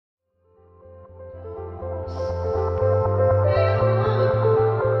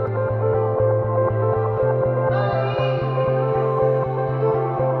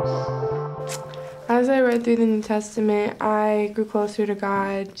read through the New Testament, I grew closer to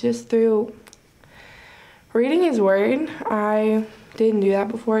God just through reading His Word. I didn't do that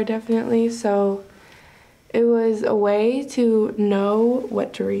before, definitely, so it was a way to know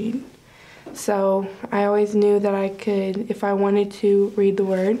what to read. So I always knew that I could, if I wanted to read the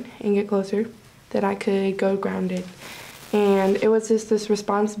Word and get closer, that I could go grounded. And it was just this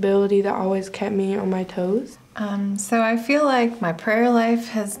responsibility that always kept me on my toes. So I feel like my prayer life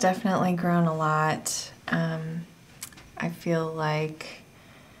has definitely grown a lot. I feel like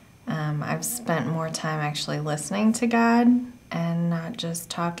I've spent more time actually listening to God and not just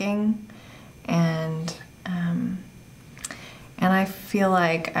talking. And I feel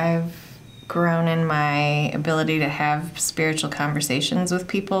like I've grown in my ability to have spiritual conversations with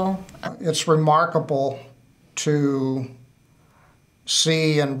people. It's remarkable to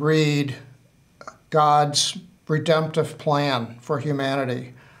see and read God's redemptive plan for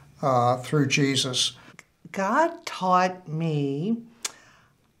humanity through Jesus. God taught me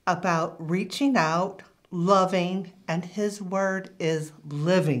about reaching out, loving, and His Word is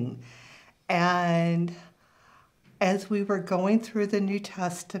living. And as we were going through the New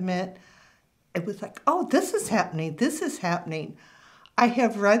Testament, it was like, oh, this is happening, this is happening. I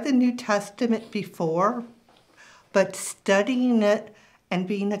have read the New Testament before, but studying it and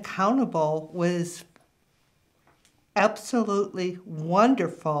being accountable was absolutely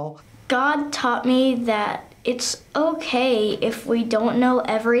wonderful. God taught me that it's okay if we don't know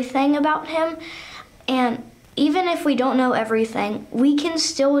everything about Him, and even if we don't know everything, we can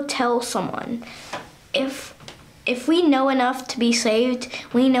still tell someone. If we know enough to be saved,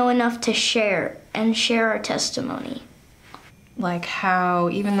 we know enough to share our testimony. Like how,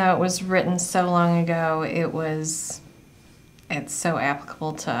 even though it was written so long ago, it's so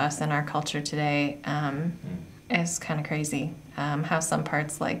applicable to us in our culture today. It's kind of crazy how some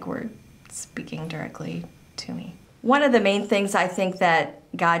parts were speaking directly to me. One of the main things I think that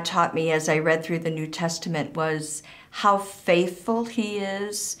God taught me as I read through the New Testament was how faithful He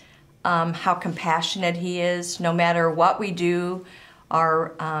is, how compassionate He is, no matter what we do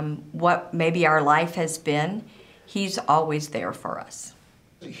or what maybe our life has been, He's always there for us.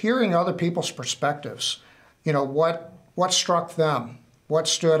 Hearing other people's perspectives, what struck them, what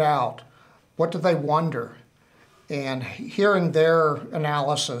stood out, what did they wonder, and hearing their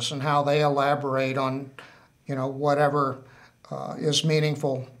analysis and how they elaborate on, whatever is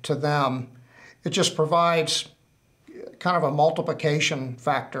meaningful to them, it just provides kind of a multiplication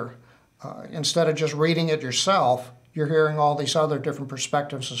factor. Instead of just reading it yourself, you're hearing all these other different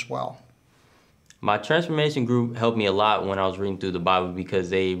perspectives as well. My transformation group helped me a lot when I was reading through the Bible because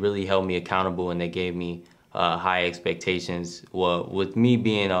they really held me accountable and they gave me high expectations. Well, with me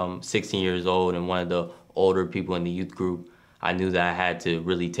being 16 years old and one of the older people in the youth group, I knew that I had to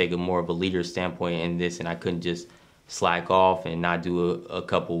really take more of a leader standpoint in this, and I couldn't just slack off and not do a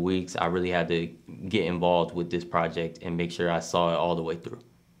couple weeks. I really had to get involved with this project and make sure I saw it all the way through.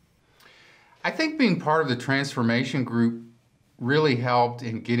 I think being part of the transformation group really helped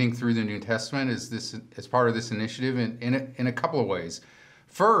in getting through the New Testament as part of this initiative in a couple of ways.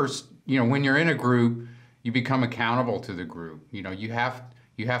 First, when you're in a group, you become accountable to the group. You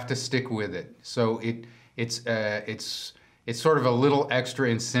have to stick with it. So it's sort of a little extra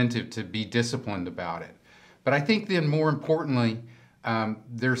incentive to be disciplined about it. But I think then more importantly,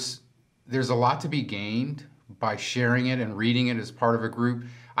 there's a lot to be gained by sharing it and reading it as part of a group.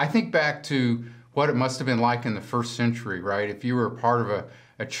 I think back to what it must have been like in the first century, right? If you were a part of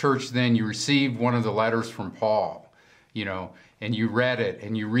a church then, you received one of the letters from Paul, and you read it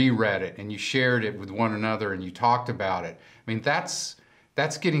and you reread it and you shared it with one another and you talked about it. I mean, that's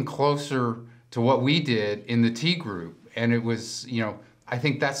getting closer to what we did in the T group. And it was, I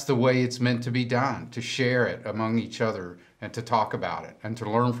think that's the way it's meant to be done, to share it among each other and to talk about it and to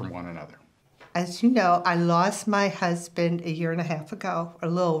learn from one another. As you know, I lost my husband a year and a half ago, a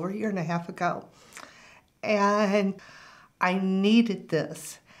little over a year and a half ago. And I needed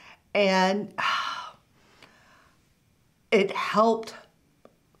this. And it helped.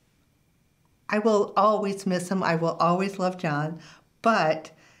 I will always miss him. I will always love John.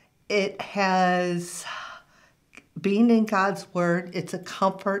 But it has, being in God's Word, it's a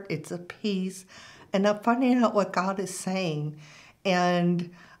comfort, it's a peace. And I'm finding out what God is saying.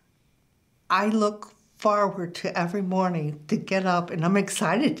 And I look forward to every morning to get up, and I'm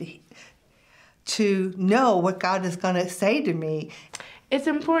excited to know what God is going to say to me. It's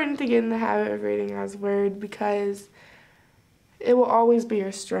important to get in the habit of reading God's Word because it will always be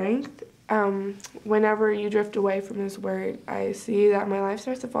your strength. Whenever you drift away from His Word, I see that my life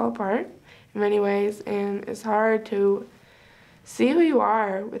starts to fall apart in many ways, and it's hard to see who you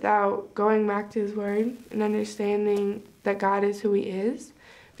are without going back to his word and understanding that God is who he is.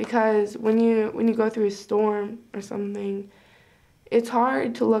 Because when you go through a storm or something, it's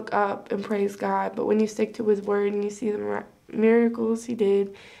hard to look up and praise God, but when you stick to his word and you see the miracles he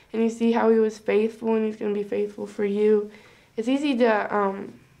did, and you see how he was faithful and he's going to be faithful for you, it's easy to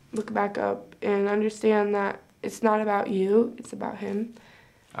look back up and understand that it's not about you, it's about him.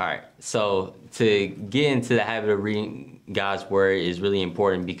 All right, so to get into the habit of reading God's word is really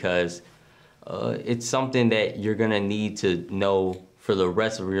important because it's something that you're going to need to know for the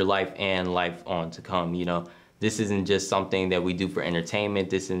rest of your life and life on to come. You know, this isn't just something that we do for entertainment.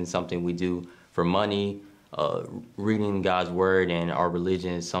 This isn't something we do for money. Reading God's word and our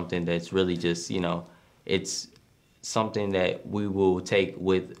religion is something that's really just, you know, it's something that we will take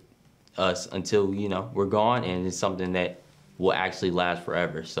with us until, you know, we're gone, and it's something that will actually last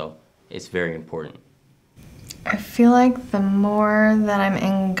forever. So it's very important. I feel like the more that I'm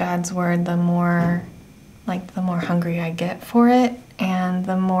in God's word, the more hungry I get for it, and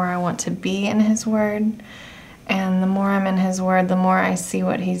the more I want to be in his word. And the more I'm in his word, the more I see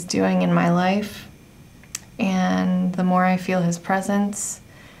what he's doing in my life, and the more I feel his presence,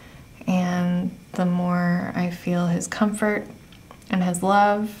 and the more I feel his comfort and his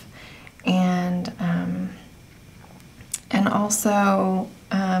love, and also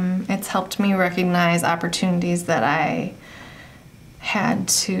it's helped me recognize opportunities that I had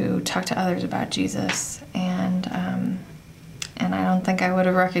to talk to others about Jesus, and I don't think I would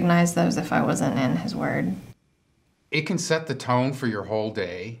have recognized those if I wasn't in his word. It can set the tone for your whole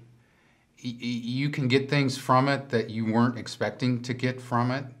day. You can get things from it that you weren't expecting to get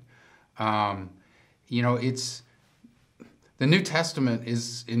from it. You know, the New Testament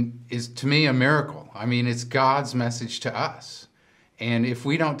is to me a miracle. I mean, it's God's message to us. And if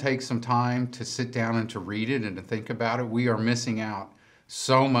we don't take some time to sit down and to read it and to think about it, we are missing out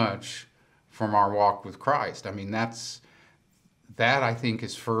so much from our walk with Christ. I mean, that I think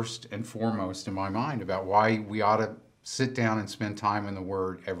is first and foremost in my mind about why we ought to sit down and spend time in the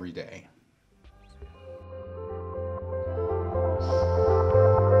Word every day.